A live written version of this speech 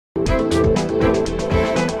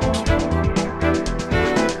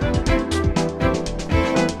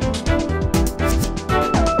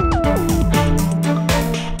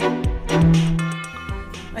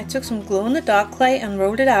I took some glow-in-the-dark clay and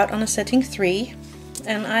rolled it out on a setting 3,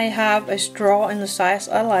 and I have a straw in the size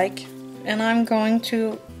I like, and I'm going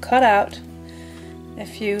to cut out a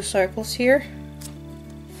few circles here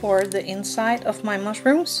for the inside of my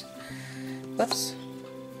mushrooms. Whoops.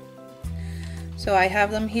 So I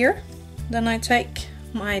have them here. Then I take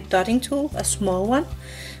my dotting tool, a small one,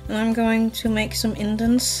 and I'm going to make some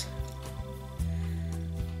indents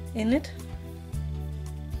in it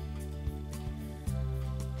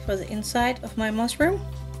for the inside of my mushroom.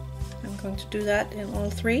 I'm going to do that in all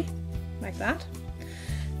 3, like that.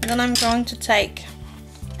 And then I'm going to take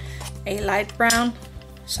a light brown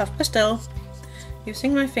soft pastel,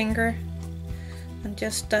 using my finger and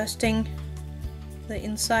just dusting the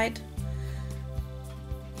inside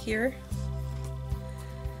here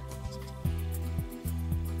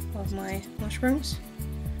of my mushrooms.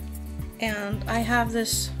 And I have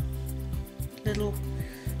this little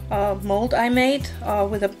mold I made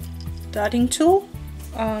with a dotting tool,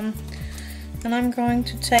 and I'm going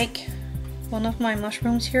to take one of my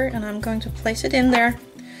mushrooms here and I'm going to place it in there,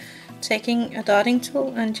 taking a dotting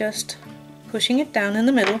tool and just pushing it down in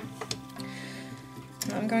the middle.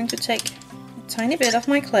 And I'm going to take a tiny bit of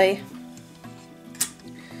my clay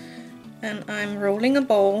and I'm rolling a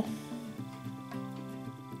ball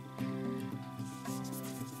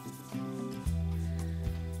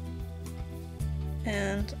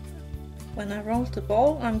and when I roll the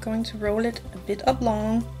ball, I'm going to roll it a bit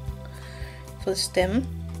oblong for the stem,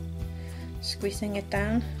 squeezing it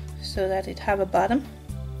down so that it have a bottom,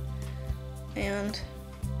 and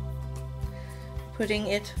putting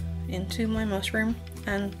it into my mushroom,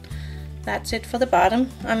 and that's it for the bottom.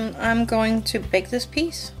 I'm going to bake this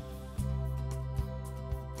piece.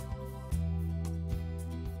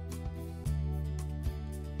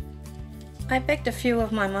 I baked a few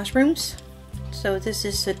of my mushrooms, so this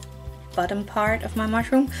is the bottom part of my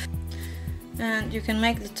mushroom, and you can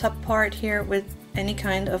make the top part here with any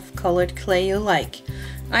kind of colored clay you like.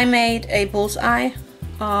 I made a Bullseye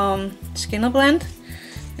skinner blend,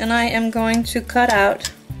 and I am going to cut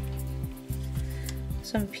out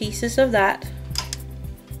some pieces of that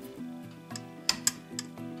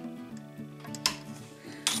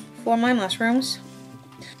for my mushrooms.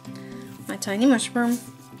 My tiny mushroom,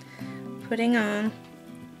 putting on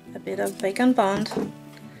a bit of bacon bond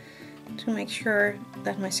to make sure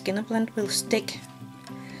that my skinner blend will stick.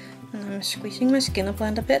 And I'm squeezing my skinner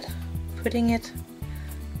blend a bit, putting it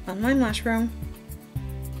on my mushroom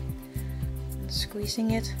and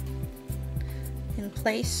squeezing it in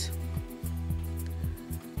place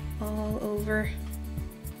all over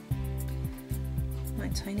my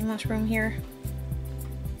tiny mushroom here.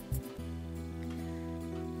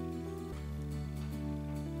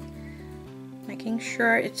 Making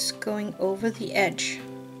sure it's going over the edge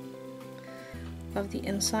of the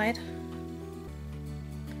inside.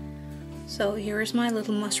 So here is my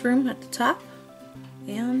little mushroom at the top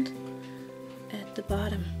and at the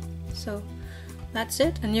bottom. So that's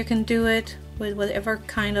it, and you can do it with whatever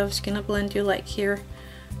kind of skinner blend you like here,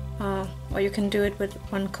 or you can do it with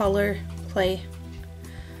one color clay.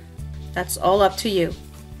 That's all up to you.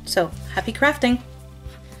 So happy crafting!